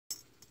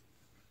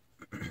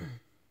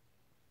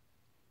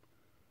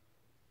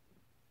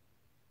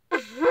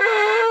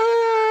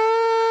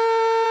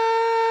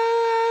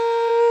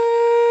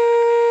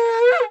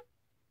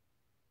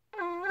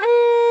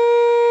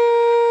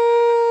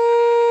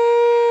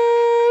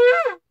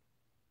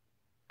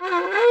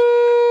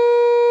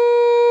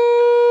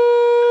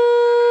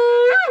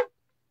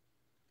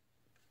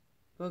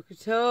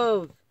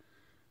Tov.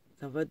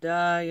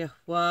 Tavada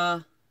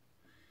Yahweh.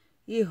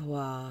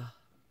 Yahweh.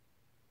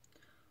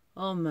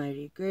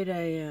 Almighty, great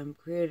I am,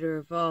 creator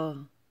of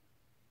all.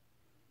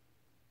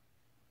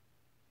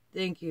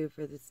 Thank you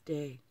for this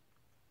day.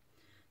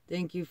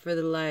 Thank you for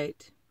the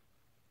light.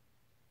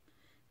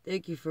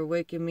 Thank you for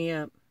waking me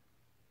up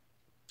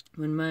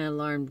when my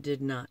alarm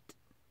did not.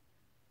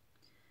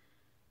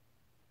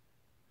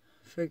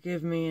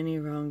 Forgive me any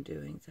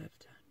wrongdoings I've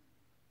done.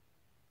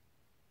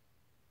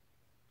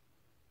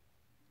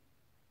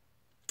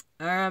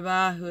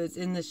 Arabah, who is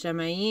in the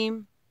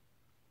Shamayim,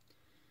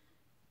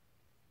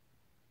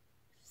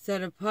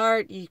 set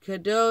apart,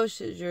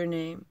 Yikadosh is your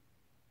name.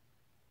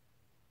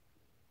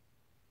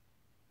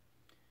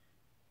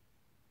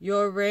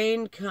 Your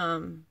reign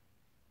come.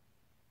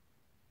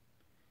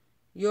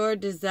 Your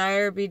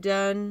desire be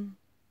done.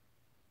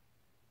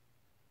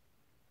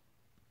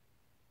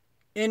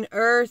 In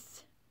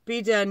earth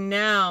be done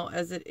now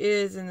as it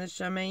is in the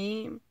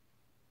Shamayim.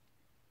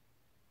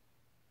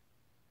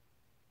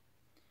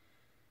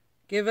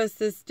 Give us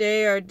this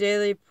day our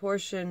daily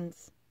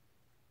portions.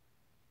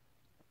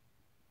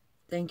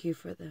 Thank you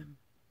for them.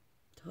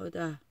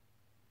 Todah.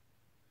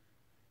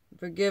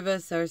 Forgive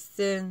us our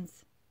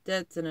sins,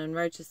 debts, and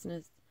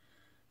unrighteousness,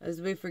 as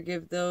we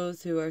forgive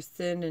those who are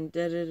sinned,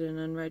 indebted, and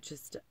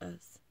unrighteous to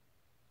us.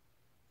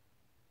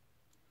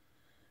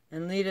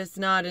 And lead us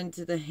not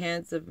into the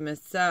hands of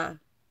Messiah,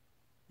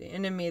 the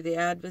enemy, the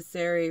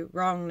adversary,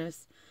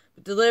 wrongness,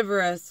 but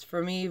deliver us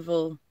from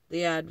evil,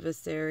 the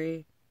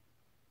adversary.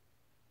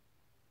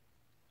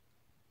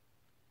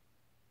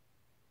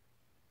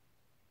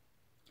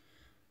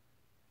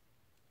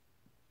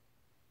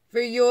 For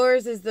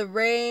yours is the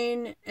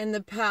reign and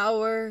the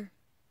power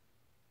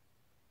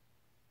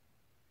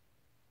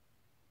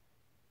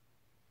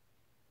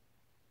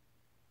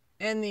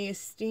and the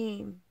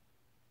esteem.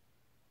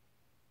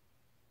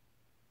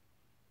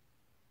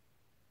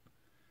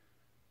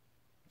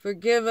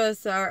 Forgive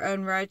us our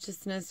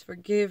unrighteousness.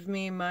 Forgive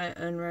me my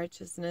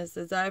unrighteousness,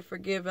 as I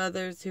forgive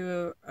others who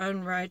are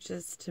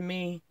unrighteous to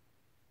me,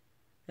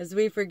 as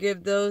we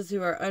forgive those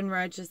who are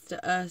unrighteous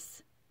to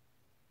us.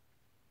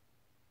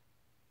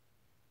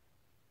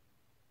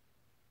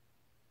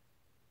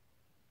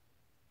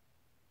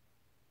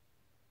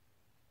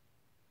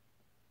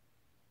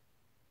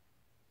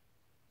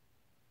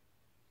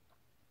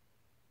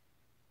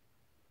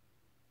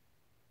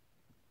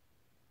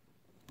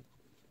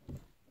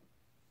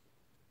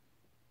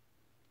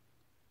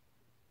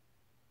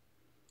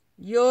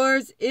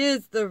 Yours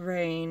is the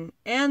reign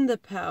and the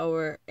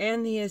power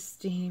and the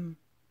esteem,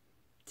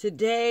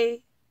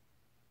 today,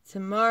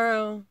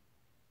 tomorrow,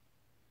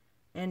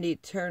 and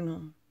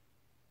eternal.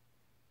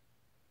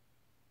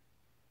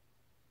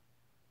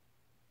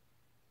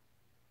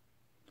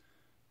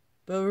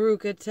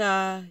 Baruch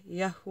atah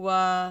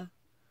Yahweh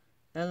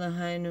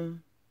Eloheinu,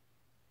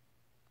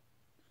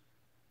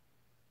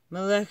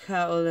 Melech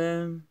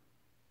HaOlam.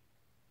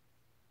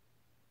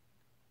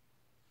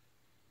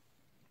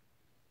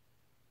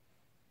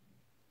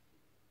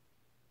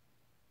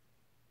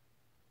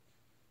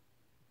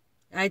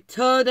 I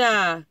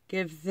Todah,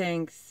 give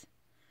thanks.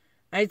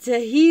 I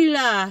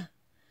Tehillah,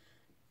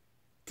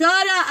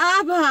 Todah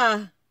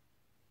Abba.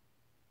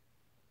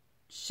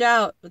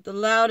 Shout with the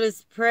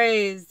loudest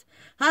praise,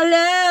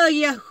 Hallel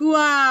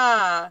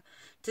Yahuwah,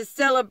 to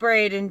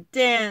celebrate and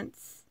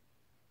dance.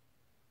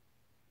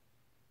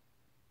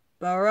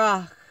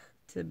 Barak,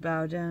 to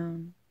bow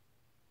down.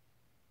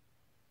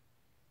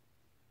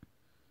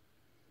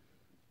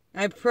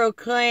 I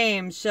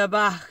proclaim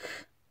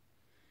Shabach.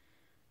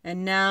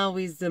 And now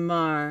we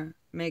Zamar,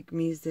 make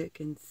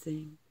music and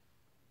sing.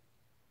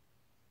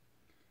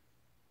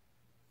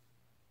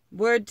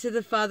 Word to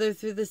the Father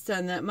through the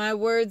Son, that my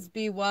words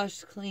be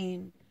washed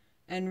clean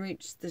and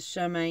reach the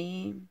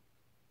Shamayim.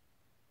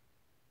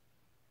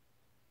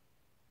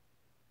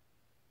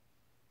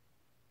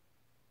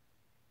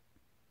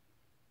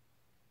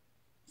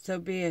 So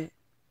be it.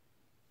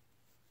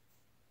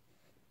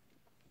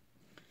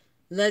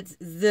 Let's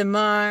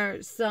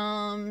Zamar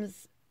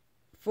Psalms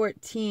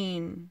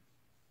 14.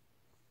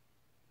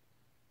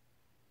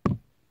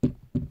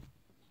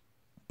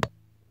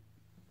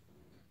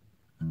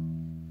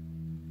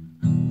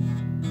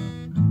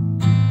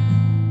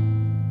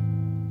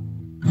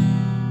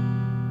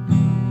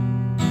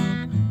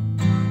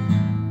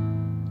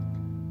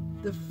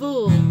 The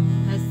fool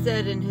has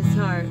said in his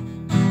heart,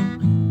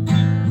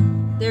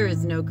 there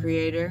is no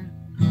creator.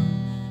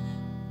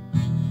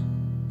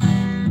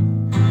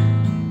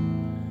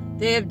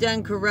 They have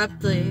done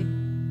corruptly.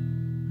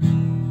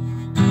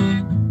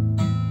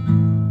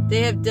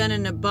 They have done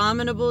an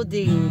abominable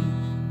deed.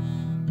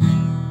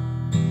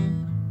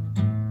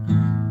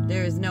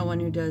 There is no one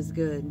who does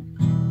good.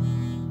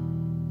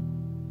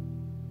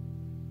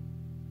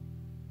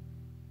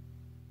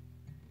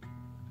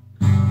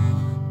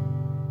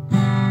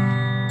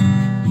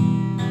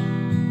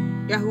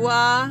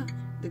 Yahuwah,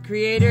 the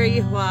Creator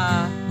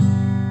Yahuwah,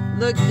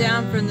 looked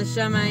down from the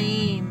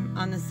Shamayim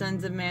on the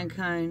sons of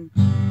mankind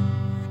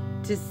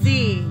to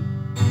see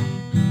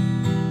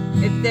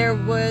if there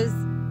was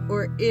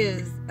or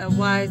is a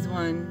wise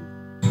one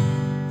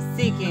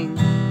seeking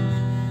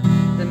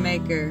the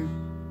Maker.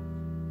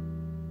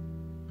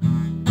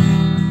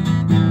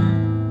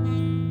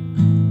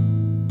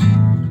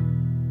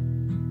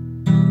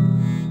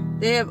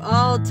 They have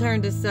all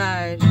turned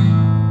aside.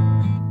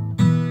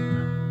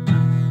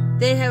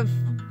 They have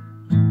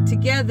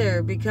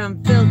together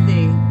become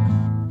filthy.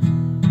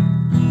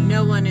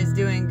 No one is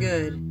doing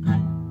good.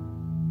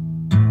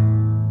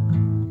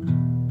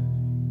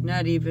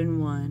 Not even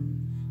one.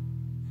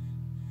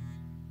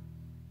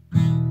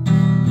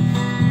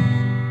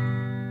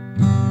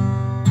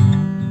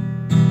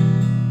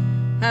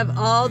 Have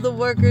all the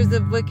workers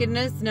of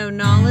wickedness no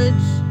knowledge?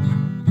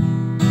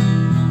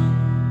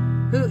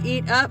 Who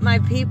eat up my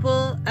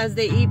people as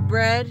they eat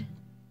bread,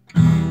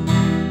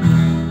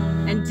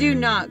 and do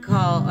not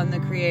call on the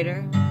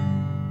Creator.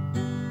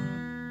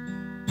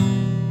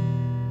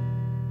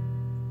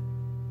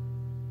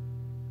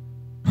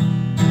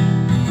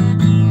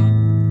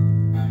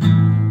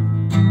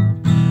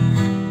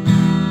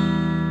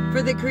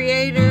 For the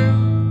Creator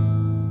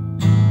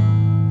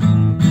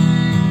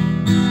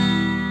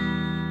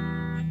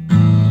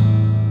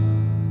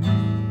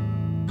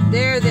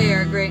there they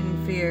are great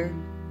in fear.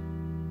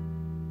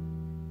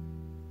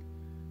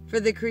 For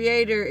the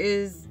Creator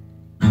is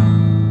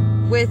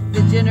with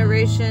the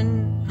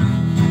generation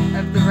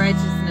of the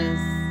righteousness.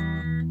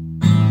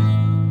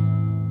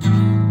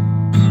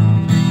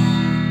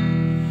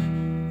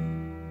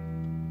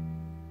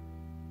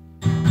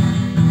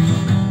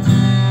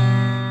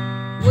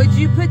 Would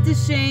you put to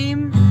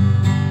shame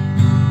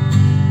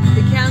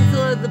the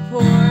counsel of the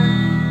poor?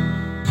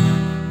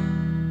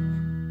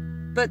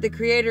 But the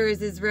Creator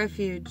is his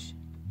refuge.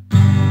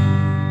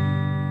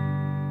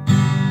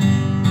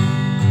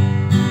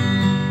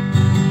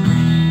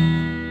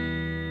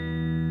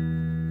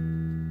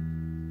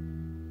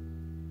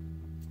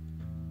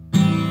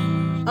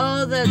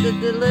 Oh, that the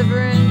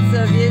deliverance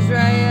of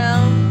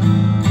Yisra'ėl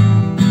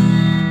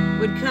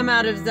would come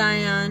out of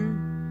Zion.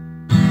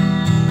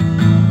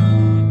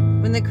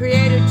 When the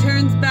Creator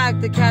turns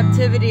back the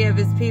captivity of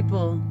his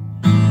people,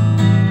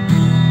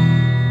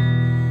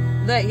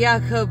 let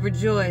Yaakov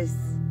rejoice.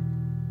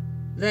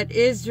 Let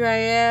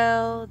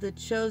Israel, the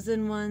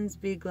chosen ones,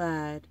 be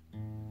glad.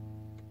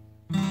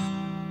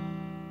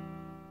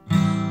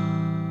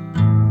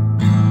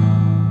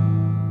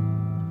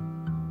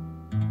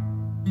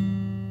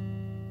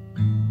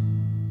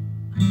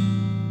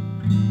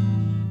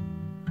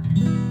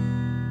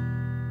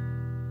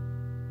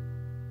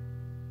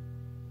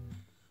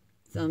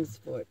 Psalms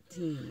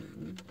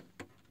 14.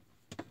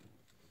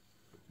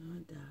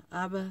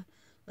 Abba,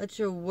 let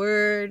your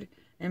word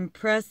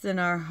impress in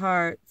our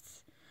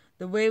hearts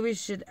the way we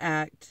should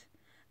act,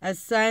 as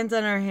signs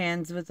on our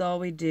hands with all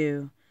we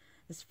do,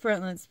 as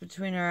frontlets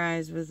between our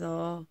eyes with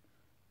all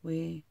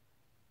we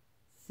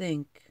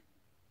think,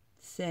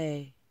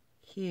 say,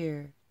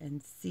 hear,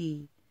 and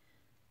see.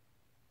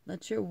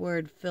 Let your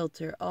word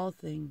filter all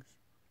things.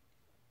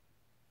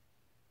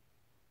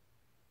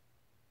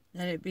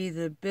 Let it be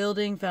the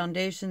building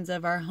foundations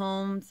of our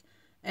homes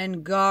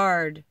and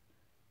guard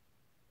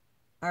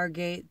our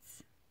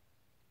gates.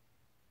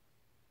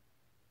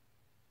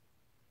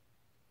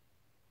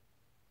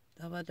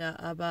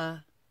 Tabada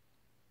Abba.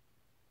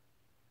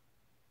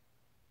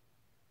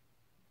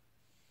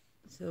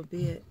 So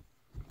be it.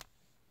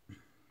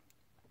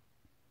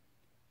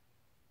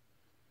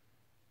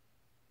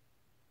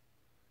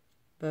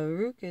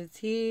 Baruch is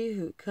he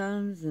who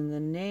comes in the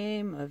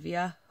name of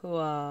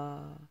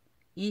Yahuwah.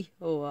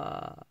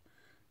 Yehovah,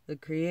 the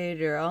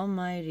Creator,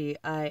 Almighty,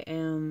 I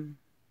am.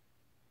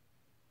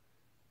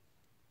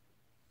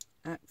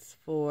 Acts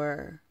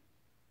 4.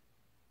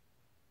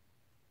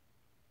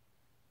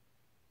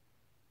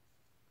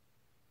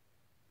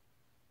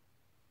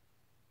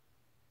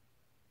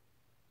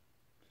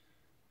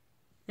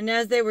 And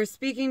as they were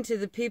speaking to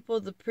the people,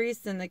 the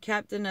priest and the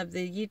captain of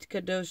the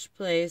Yitkadosh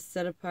place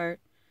set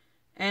apart,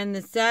 and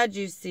the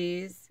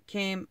Sadducees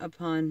came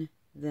upon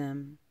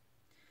them,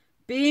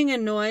 being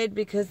annoyed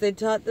because they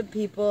taught the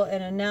people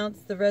and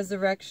announced the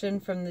resurrection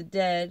from the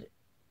dead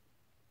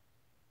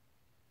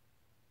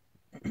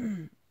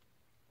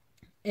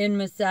in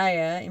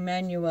Messiah,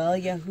 Emmanuel,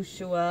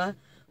 Yahusha,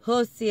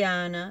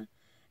 Hosiana,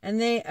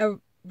 and they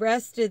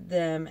arrested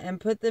them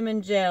and put them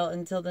in jail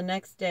until the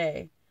next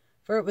day,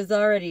 for it was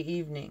already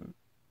evening.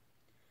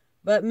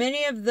 But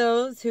many of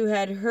those who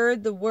had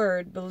heard the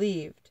word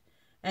believed,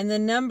 and the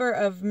number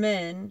of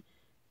men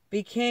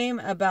became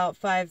about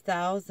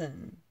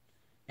 5,000.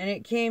 And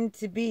it came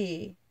to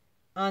be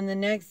on the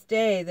next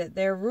day that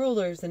their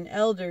rulers and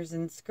elders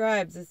and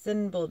scribes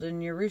assembled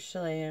in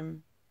Yerushalayim,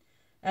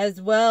 as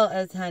well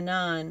as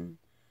Hanan,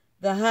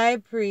 the high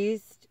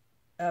priest,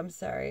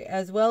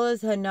 as well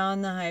as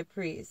Hanan the high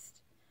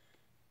priest,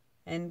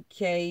 and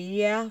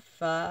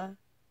Qayapha,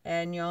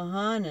 and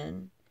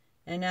Yohanan,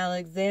 and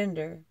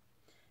Alexander,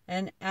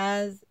 and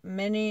as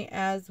many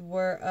as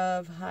were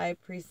of high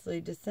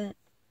priestly descent.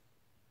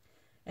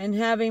 And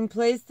having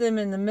placed them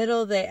in the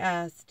middle, they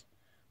asked,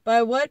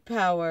 By what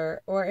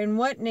power or in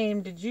what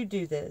name did you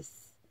do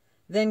this?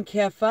 Then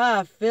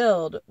Kեպha,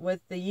 filled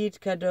with the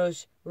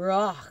Yitkadosh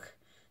Ruach,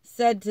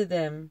 said to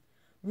them,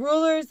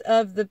 rulers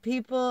of the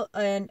people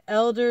and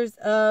elders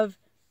of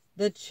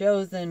the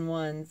chosen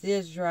ones,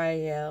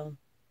 Yisra'Єl,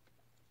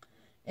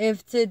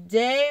 if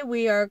today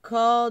we are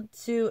called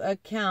to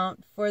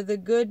account for the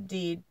good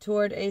deed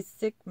toward a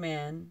sick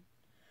man,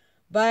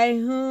 by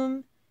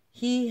whom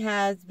he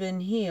has been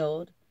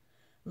healed,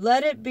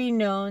 let it be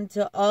known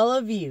to all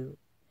of you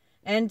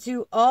and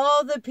to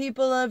all the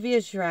people of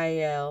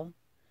Yisra'Єl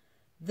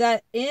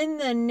that in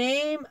the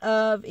name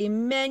of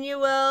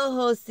Emmanuel,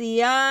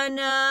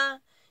 Hosiana,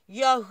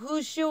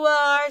 Yahusha,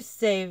 our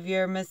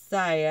Savior,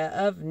 Messiah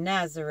of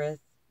Nazareth,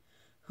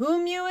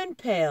 whom you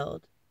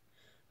impaled,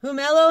 whom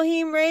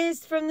Elohim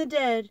raised from the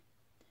dead,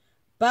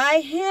 by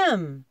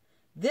him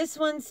this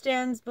one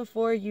stands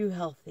before you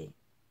healthy.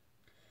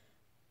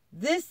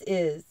 This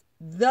is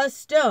the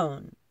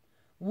stone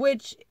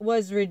which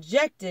was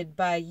rejected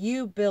by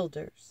you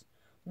builders,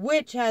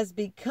 which has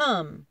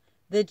become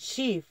the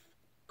chief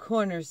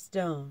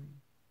cornerstone.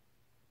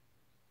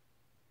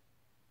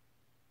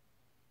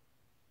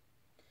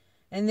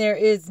 And there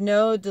is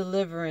no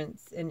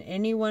deliverance in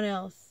anyone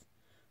else,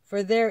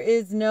 for there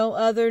is no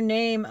other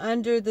name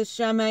under the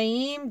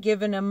Shamayim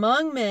given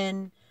among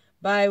men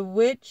by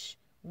which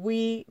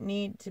we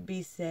need to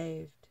be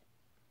saved.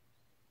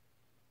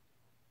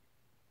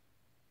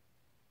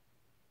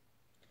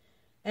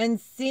 And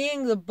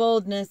seeing the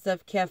boldness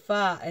of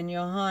Kեպha and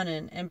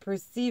Yohanan, and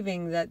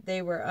perceiving that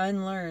they were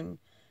unlearned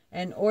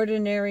and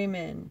ordinary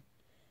men,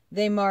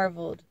 they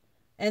marveled,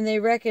 and they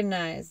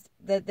recognized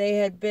that they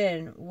had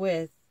been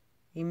with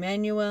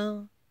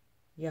Emmanuel,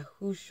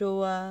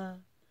 Yahushua,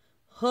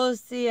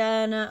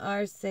 Hosiana,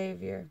 our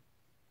Savior.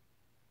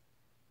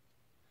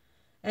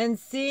 And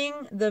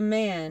seeing the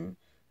man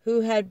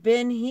who had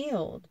been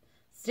healed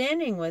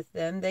standing with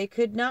them, they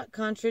could not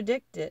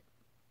contradict it.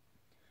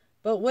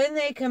 But when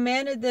they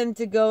commanded them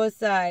to go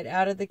aside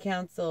out of the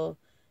council,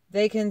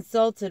 they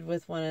consulted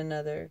with one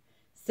another,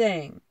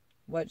 saying,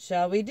 what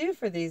shall we do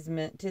for these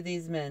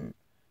men?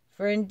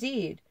 For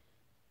indeed,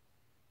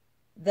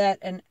 that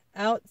an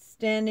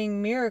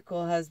outstanding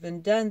miracle has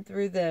been done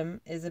through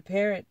them is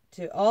apparent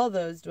to all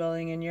those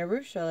dwelling in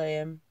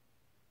Yerushalayim,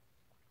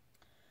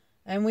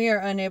 and we are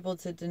unable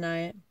to deny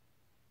it.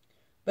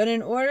 But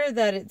in order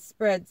that it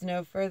spreads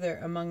no further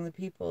among the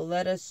people,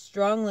 let us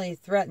strongly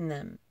threaten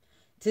them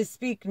to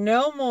speak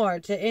no more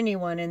to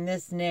anyone in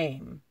this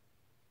name.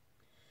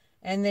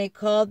 And they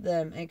called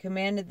them and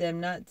commanded them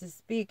not to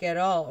speak at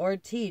all or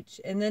teach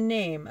in the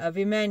name of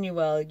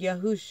Emmanuel,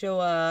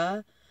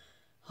 Yahushua,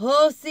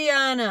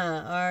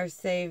 Hosiana, our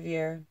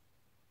Savior.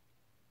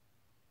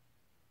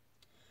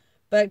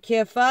 But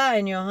Qayapha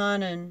and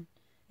Yohanan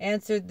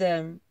answered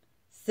them,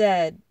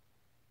 said,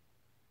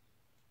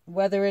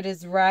 whether it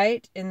is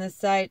right in the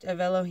sight of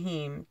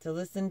Elohim to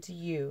listen to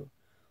you,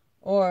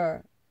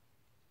 or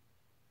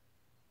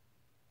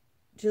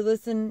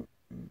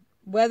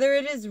whether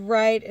it is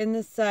right in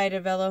the sight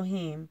of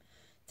Elohim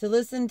to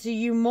listen to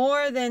you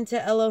more than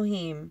to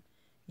Elohim,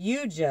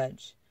 you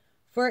judge.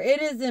 For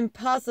it is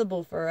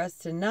impossible for us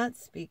to not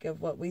speak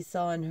of what we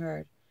saw and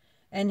heard.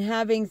 And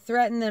having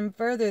threatened them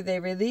further, they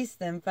released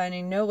them,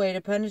 finding no way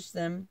to punish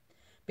them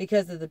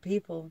because of the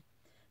people,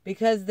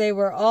 because they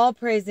were all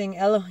praising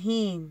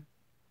Elohim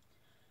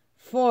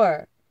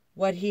for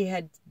what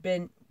had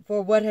been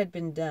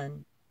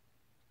done.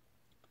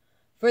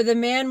 For the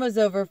man was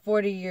over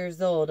 40 years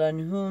old, on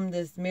whom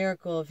this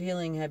miracle of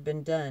healing had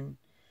been done.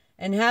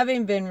 And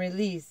having been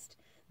released,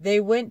 they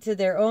went to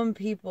their own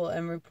people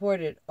and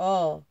reported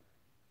all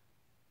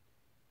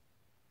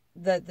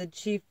that the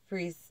chief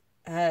priests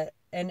and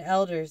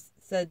elders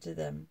said to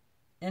them.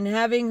 And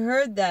having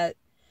heard that,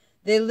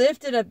 they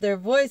lifted up their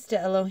voice to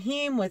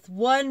Elohim with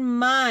one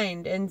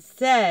mind and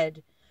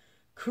said,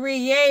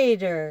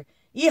 Creator,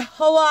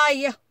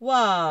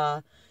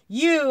 Yahweh,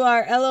 you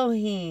are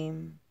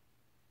Elohim,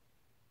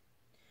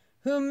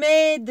 who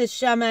made the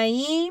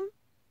Shamayim,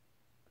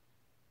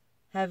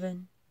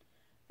 heaven,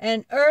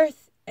 and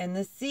earth, and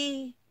the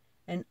sea,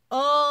 and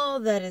all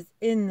that is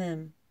in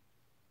them,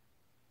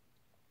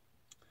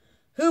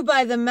 who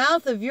by the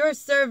mouth of your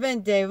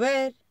servant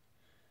David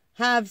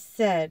have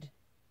said,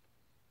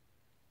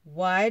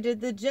 why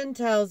did the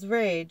Gentiles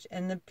rage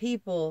and the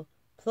people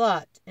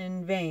plot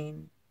in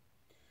vain?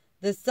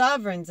 The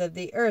sovereigns of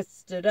the earth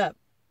stood up,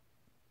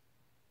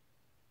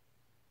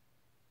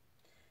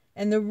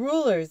 and the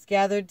rulers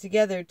gathered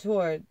together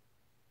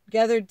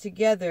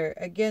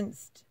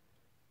against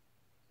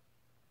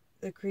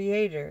the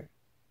Creator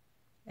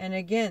and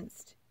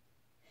against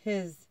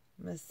his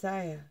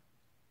Messiah.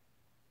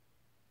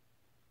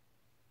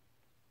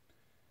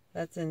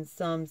 That's in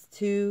Psalms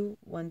 2,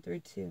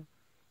 1-2.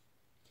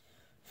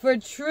 For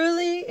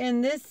truly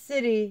in this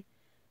city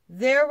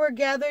there were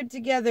gathered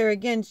together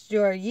against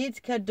your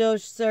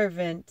Yitkadosh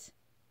servant,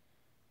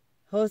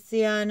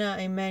 Hosiana,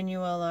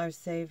 Emmanuel, our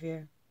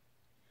Savior,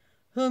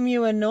 whom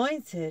you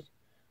anointed,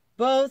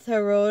 both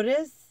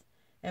Herodes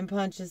and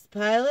Pontius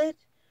Pilate,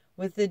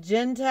 with the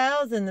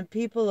Gentiles and the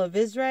people of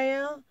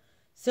Israel.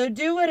 So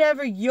do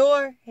whatever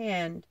your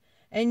hand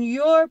and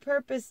your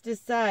purpose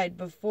decide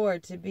before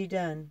to be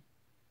done.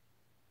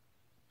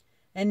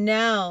 And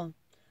now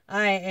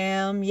I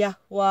am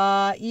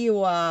Yahweh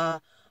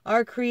Iwa,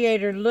 our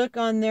Creator. Look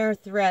on their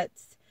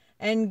threats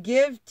and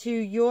give to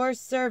your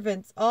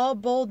servants all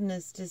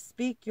boldness to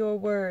speak your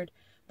word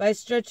by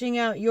stretching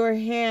out your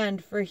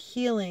hand for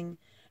healing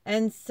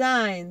and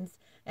signs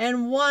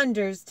and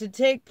wonders to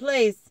take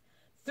place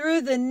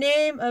through the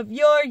name of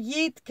your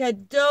Yit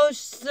Kadosh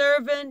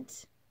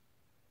servant,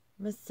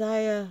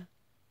 Messiah,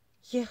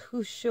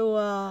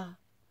 Yehusha,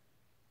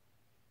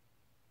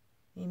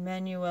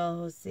 Emmanuel,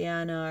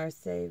 Hosanna, our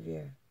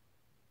Savior.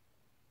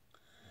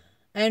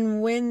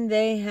 And when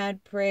they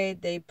had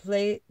prayed,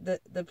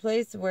 the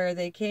place where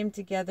they came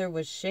together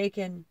was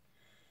shaken,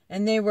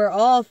 and they were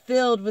all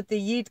filled with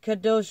the Yit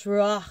Kadosh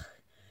Ruach,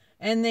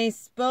 and they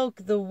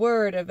spoke the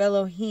word of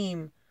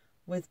Elohim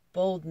with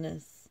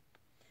boldness.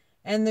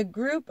 And the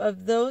group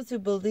of those who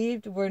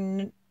believed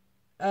were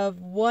of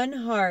one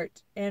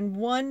heart and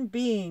one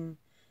being.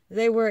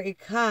 They were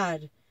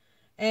Echad,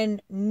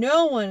 and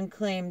no one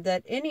claimed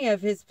that any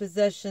of his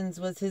possessions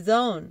was his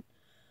own,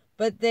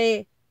 but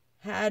they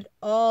had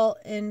all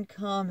in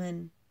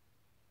common.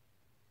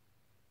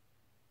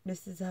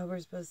 This is how we're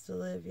supposed to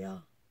live,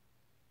 y'all.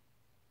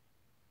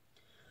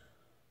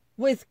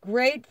 With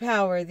great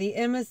power, the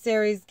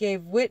emissaries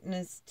gave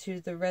witness to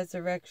the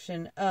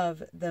resurrection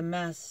of the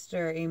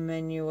Master,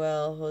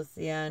 Emmanuel,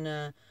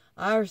 Hosanna,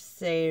 our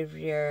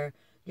Savior,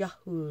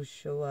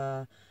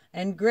 Yahushua,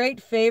 and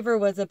great favor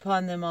was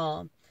upon them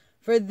all.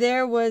 For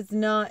there was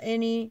not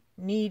any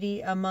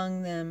needy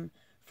among them,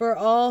 for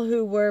all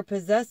who were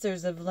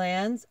possessors of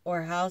lands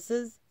or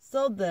houses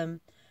sold them,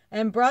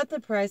 and brought the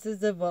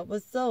prices of what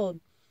was sold,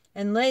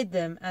 and laid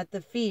them at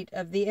the feet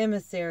of the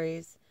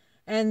emissaries,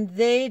 and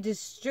they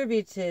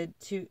distributed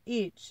to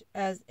each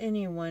as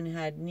anyone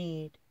had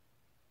need.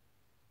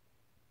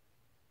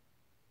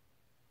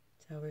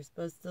 That's how we're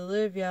supposed to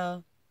live,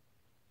 y'all.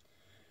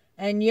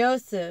 And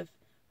Joseph,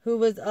 who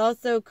was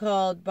also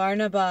called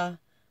Barnabas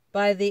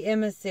by the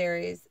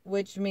emissaries,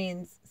 which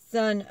means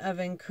son of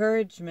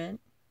encouragement,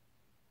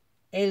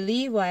 a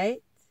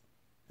Levite,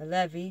 a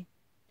Levi,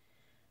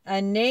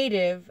 a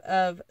native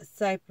of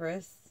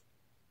Cyprus,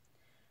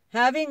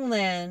 having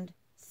land,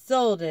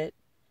 sold it,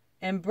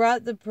 and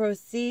brought the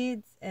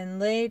proceeds and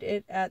laid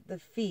it at the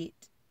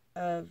feet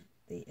of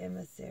the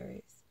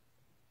emissaries.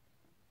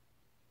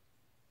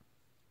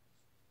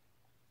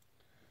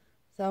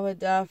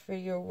 Sawadah for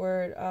your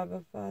word,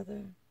 Abba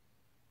Father.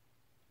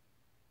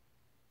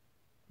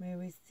 May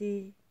we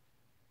see.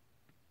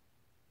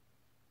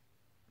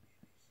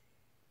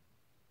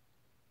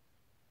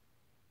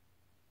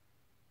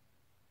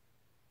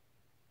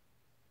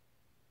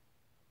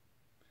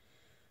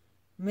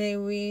 May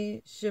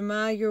we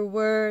shema your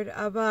word,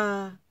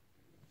 Abba,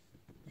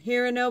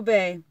 hear and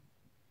obey,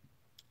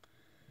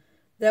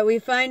 that we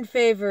find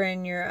favor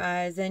in your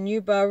eyes, and you,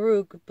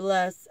 Baruch,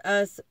 bless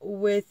us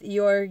with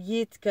your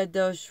Yit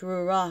Kadosh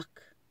Ruach,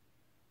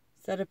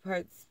 set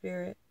apart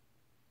spirit,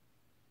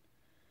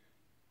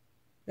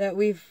 that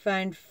we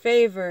find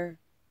favor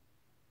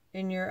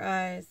in your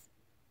eyes,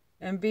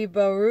 and be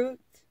Baruch,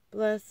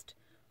 blessed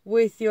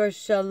with your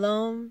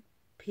shalom,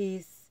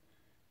 peace,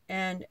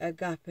 and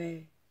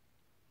agape,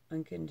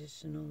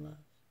 unconditional love.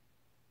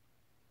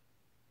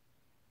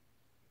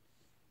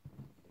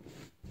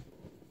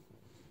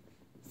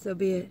 So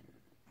be it.